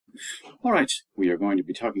All right, we are going to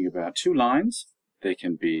be talking about two lines. They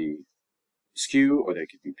can be skew or they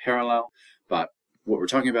could be parallel, but what we're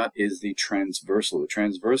talking about is the transversal. The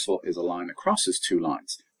transversal is a line that crosses two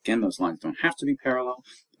lines. Again, those lines don't have to be parallel,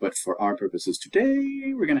 but for our purposes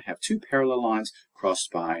today, we're going to have two parallel lines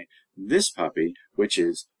crossed by this puppy, which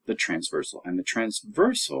is the transversal. And the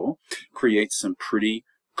transversal creates some pretty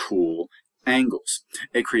cool angles.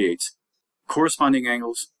 It creates corresponding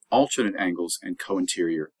angles, alternate angles, and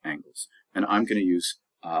co-interior angles. And I'm going to use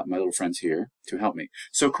my little friends here to help me.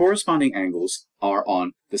 So corresponding angles are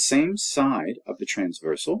on the same side of the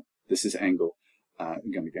transversal. This is angle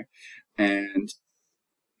gummy bear. And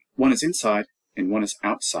one is inside and one is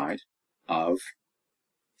outside of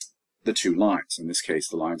the two lines. In this case,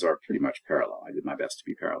 the lines are pretty much parallel. I did my best to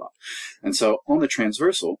be parallel. And so on the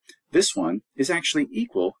transversal, this one is actually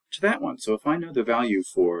equal to that one. So if I know the value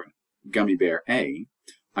for gummy bear A,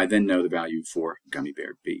 I then know the value for gummy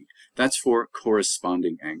bear B. That's for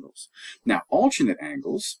corresponding angles. Now, alternate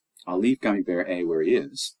angles, I'll leave gummy bear A where he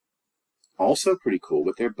is. Also pretty cool,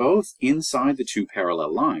 but they're both inside the two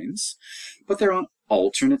parallel lines, but they're on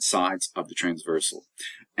alternate sides of the transversal.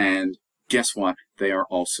 And guess what? They are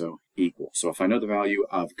also equal. So if I know the value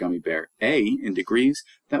of gummy bear A in degrees,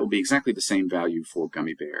 that will be exactly the same value for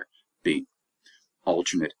gummy bear B.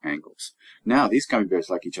 Alternate angles. Now, these gummy bears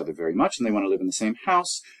like each other very much and they want to live in the same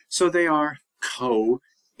house, so they are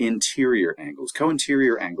co-interior angles.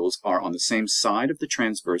 Co-interior angles are on the same side of the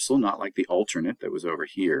transversal, not like the alternate that was over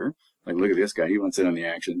here. Like, look at this guy, he wants in on the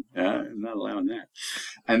action. I'm not allowing that.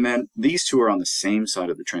 And then these two are on the same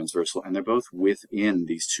side of the transversal, and they're both within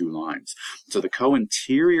these two lines. So the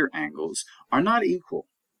co-interior angles are not equal,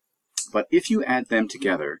 but if you add them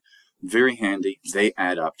together, very handy, they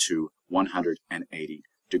add up to 180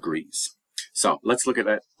 degrees. So let's look at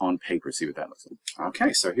that on paper, see what that looks like.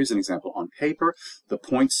 Okay, so here's an example on paper. The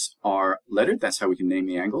points are lettered. That's how we can name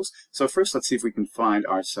the angles. So first, let's see if we can find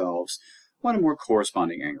ourselves one or more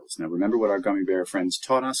corresponding angles. Now remember what our gummy bear friends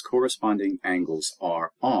taught us. Corresponding angles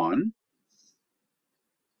are on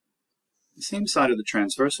the same side of the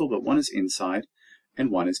transversal, but one is inside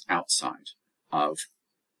and one is outside of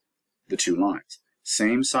the two lines.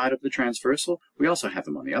 Same side of the transversal. We also have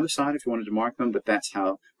them on the other side if you wanted to mark them, but that's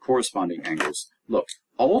how corresponding angles look.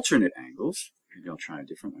 Alternate angles, maybe I'll try a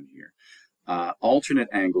different one here. Alternate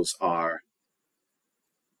angles are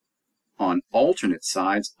on alternate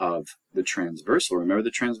sides of the transversal. Remember,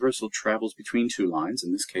 the transversal travels between two lines,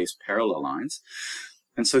 in this case parallel lines.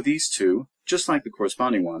 And so these two, just like the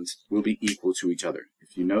corresponding ones, will be equal to each other.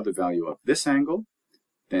 If you know the value of this angle,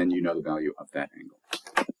 then you know the value of that angle.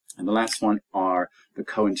 And the last one are the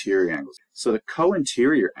co-interior angles. So the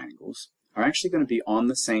co-interior angles are actually going to be on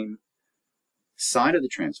the same side of the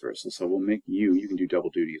transversal. So we'll make you can do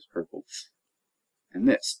double duty as purple. And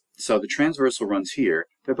this. So the transversal runs here.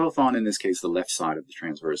 They're both on, in this case, the left side of the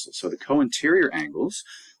transversal. So the co-interior angles,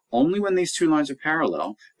 only when these two lines are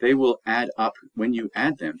parallel, they will add up, when you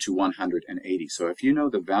add them, to 180. So if you know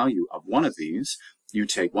the value of one of these, you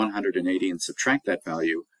take 180 and subtract that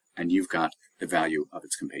value, and you've got the value of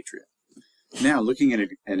its compatriot. Now, looking at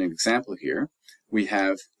an example here, we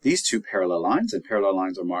have these two parallel lines, and parallel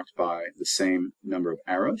lines are marked by the same number of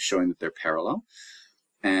arrows, showing that they're parallel.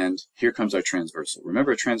 And here comes our transversal.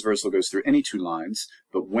 Remember, a transversal goes through any two lines,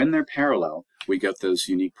 but when they're parallel, we get those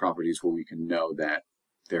unique properties where we can know that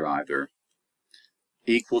they're either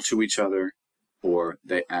equal to each other or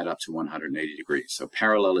they add up to 180 degrees. So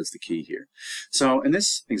parallel is the key here. So in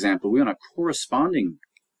this example, we want a corresponding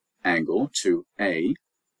angle to A,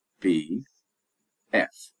 B,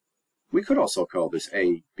 F. We could also call this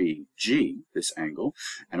A, B, G, this angle.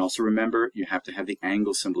 And also remember, you have to have the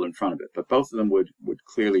angle symbol in front of it. But both of them would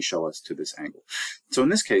clearly show us to this angle. So in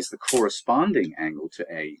this case, the corresponding angle to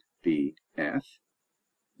A, B, F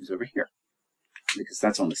is over here. Because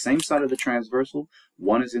that's on the same side of the transversal.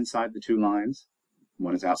 One is inside the two lines.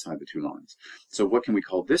 One is outside the two lines. So what can we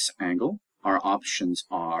call this angle? Our options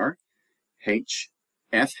are H,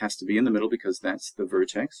 F has to be in the middle because that's the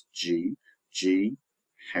vertex. G, G,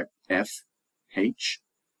 F, H.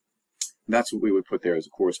 That's what we would put there as a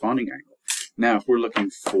corresponding angle. Now, if we're looking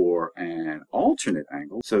for an alternate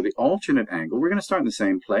angle, so the alternate angle, we're going to start in the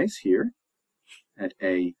same place here at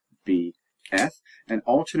A, B, F. An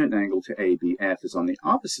alternate angle to A, B, F is on the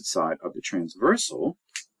opposite side of the transversal,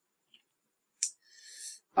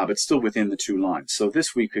 but still within the two lines. So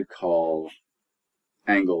this we could call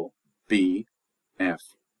angle B, F,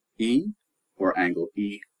 E, or angle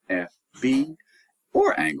E, F, B,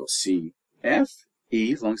 or angle C, F,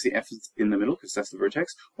 E, as long as the F is in the middle, because that's the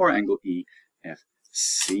vertex, or angle E, F,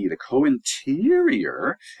 C. The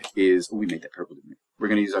co-interior is, oh, we made that purple, didn't we? we're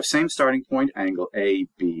going to use our same starting point, angle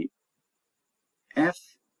ABF.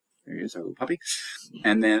 There he is, our little puppy.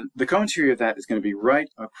 And then the co-interior of that is going to be right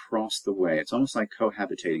across the way. It's almost like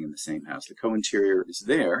cohabitating in the same house. The co-interior is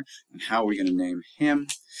there, and how are we going to name him?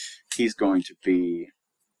 He's going to be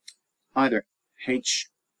either HF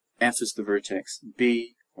is the vertex,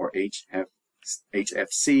 B, or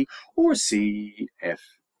HFC, or CFH,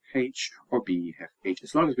 or BFH.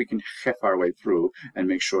 As long as we can hef our way through and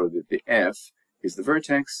make sure that the F is the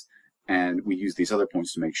vertex, and we use these other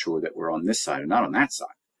points to make sure that we're on this side and not on that side.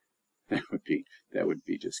 That would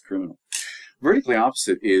be just criminal. Vertically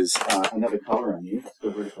opposite is another color I need. Let's go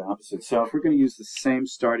vertically opposite. So if we're going to use the same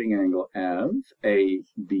starting angle of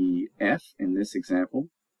ABF in this example,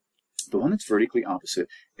 the one that's vertically opposite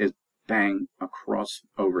is bang across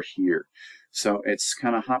over here. So it's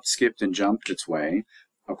kind of hop, skipped, and jumped its way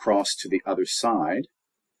across to the other side,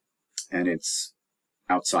 and it's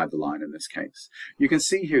outside the line in this case. You can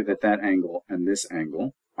see here that that angle and this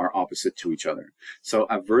angle are opposite to each other. So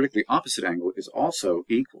a vertically opposite angle is also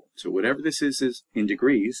equal. So whatever this is in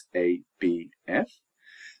degrees, ABF,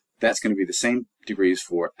 that's going to be the same degrees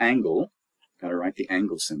for angle. Got to write the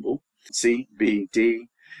angle symbol. CBD,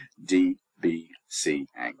 DBC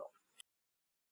angle.